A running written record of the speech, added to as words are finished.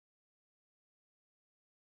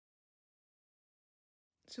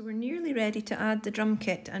So we're nearly ready to add the drum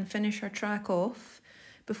kit and finish our track off.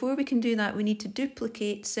 Before we can do that, we need to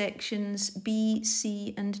duplicate sections B,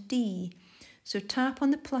 C and D. So tap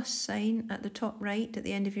on the plus sign at the top right at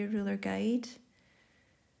the end of your ruler guide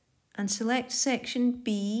and select section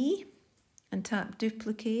B and tap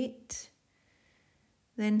duplicate.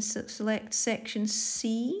 Then select section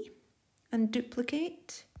C and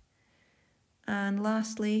duplicate. And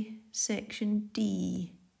lastly, section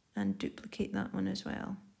D and duplicate that one as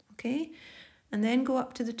well. Okay, and then go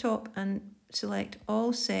up to the top and select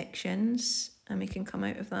all sections and we can come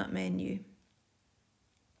out of that menu.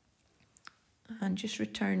 And just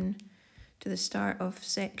return to the start of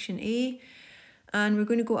section A. And we're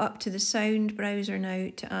going to go up to the sound browser now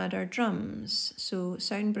to add our drums. So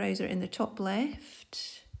sound browser in the top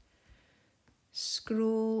left,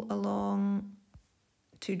 scroll along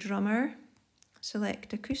to drummer,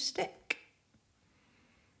 select acoustic.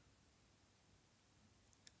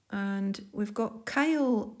 And we've got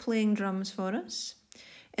Kyle playing drums for us.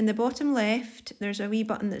 In the bottom left, there's a wee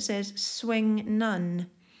button that says swing none.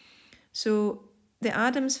 So the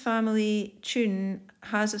Addams Family tune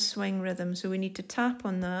has a swing rhythm, so we need to tap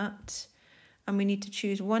on that and we need to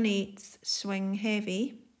choose 1/8 swing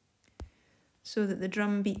heavy so that the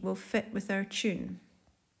drum beat will fit with our tune.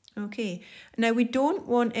 Okay, now we don't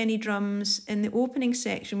want any drums in the opening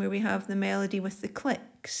section where we have the melody with the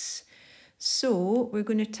clicks. So we're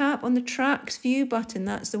going to tap on the tracks view button,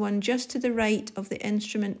 that's the one just to the right of the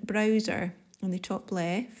instrument browser on the top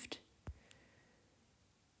left.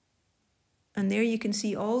 And there you can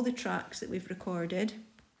see all the tracks that we've recorded.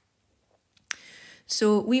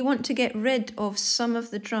 So we want to get rid of some of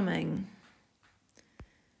the drumming.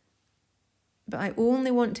 But I only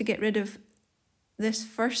want to get rid of this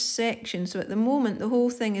first section. So at the moment, the whole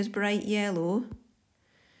thing is bright yellow.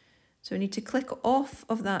 So I need to click off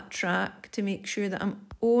of that track to make sure that I'm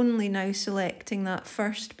only now selecting that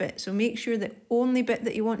first bit. So make sure the only bit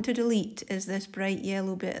that you want to delete is this bright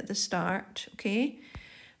yellow bit at the start, okay?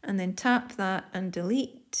 And then tap that and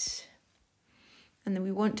delete. And then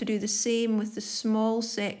we want to do the same with the small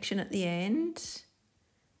section at the end.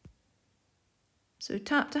 So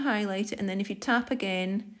tap to highlight it, and then if you tap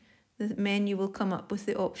again, the menu will come up with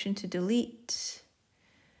the option to delete.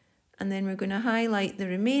 And then we're going to highlight the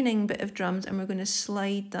remaining bit of drums and we're going to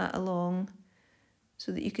slide that along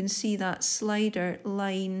so that you can see that slider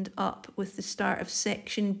lined up with the start of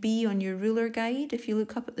section B on your ruler guide. If you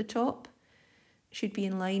look up at the top, it should be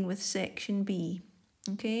in line with section B.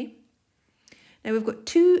 Okay. Now we've got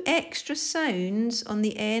 2 extra sounds on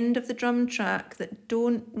the end of the drum track that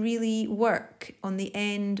don't really work on the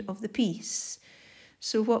end of the piece.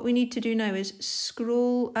 So what we need to do now is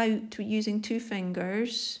scroll out using 2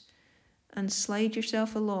 fingers and slide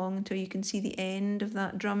yourself along until you can see the end of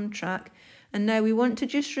that drum track. And now we want to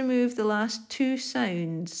just remove the last 2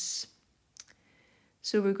 sounds.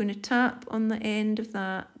 So we're going to tap on the end of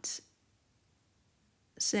that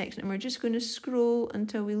section and we're just going to scroll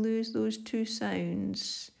until we lose those 2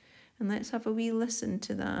 sounds. And let's have a wee listen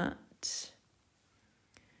to that.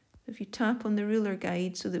 If you tap on the ruler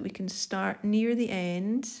guide so that we can start near the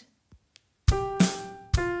end.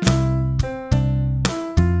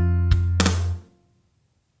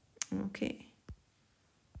 Okay.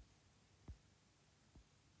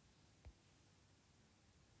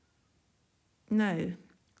 Now,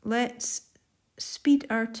 let's speed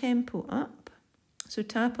our tempo up. So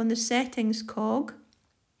tap on the settings cog.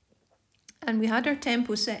 And we had our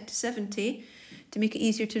tempo set to 70 to make it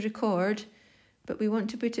easier to record, but we want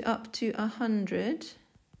to put it up to 100.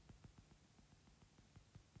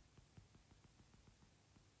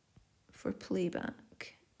 For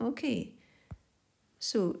playback. Okay.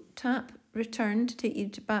 So tap return to take you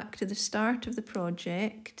back to the start of the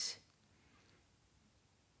project.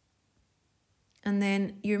 And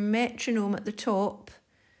then your metronome at the top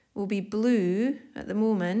will be blue at the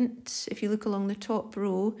moment. If you look along the top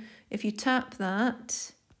row, if you tap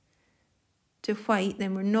that to white,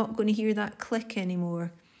 then we're not going to hear that click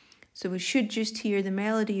anymore. So we should just hear the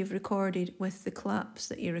melody you've recorded with the claps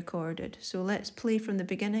that you recorded. So let's play from the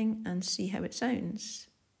beginning and see how it sounds.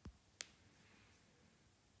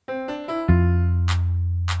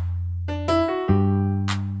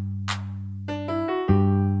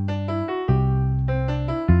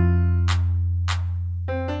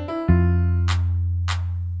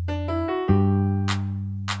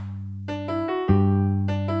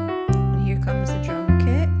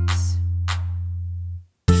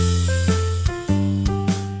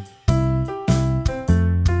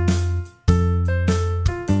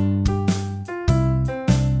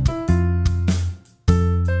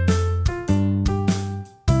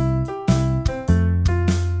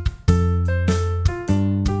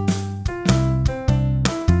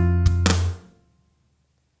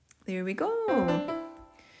 There we go.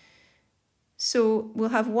 So we'll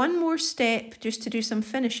have one more step just to do some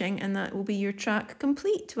finishing, and that will be your track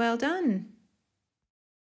complete. Well done.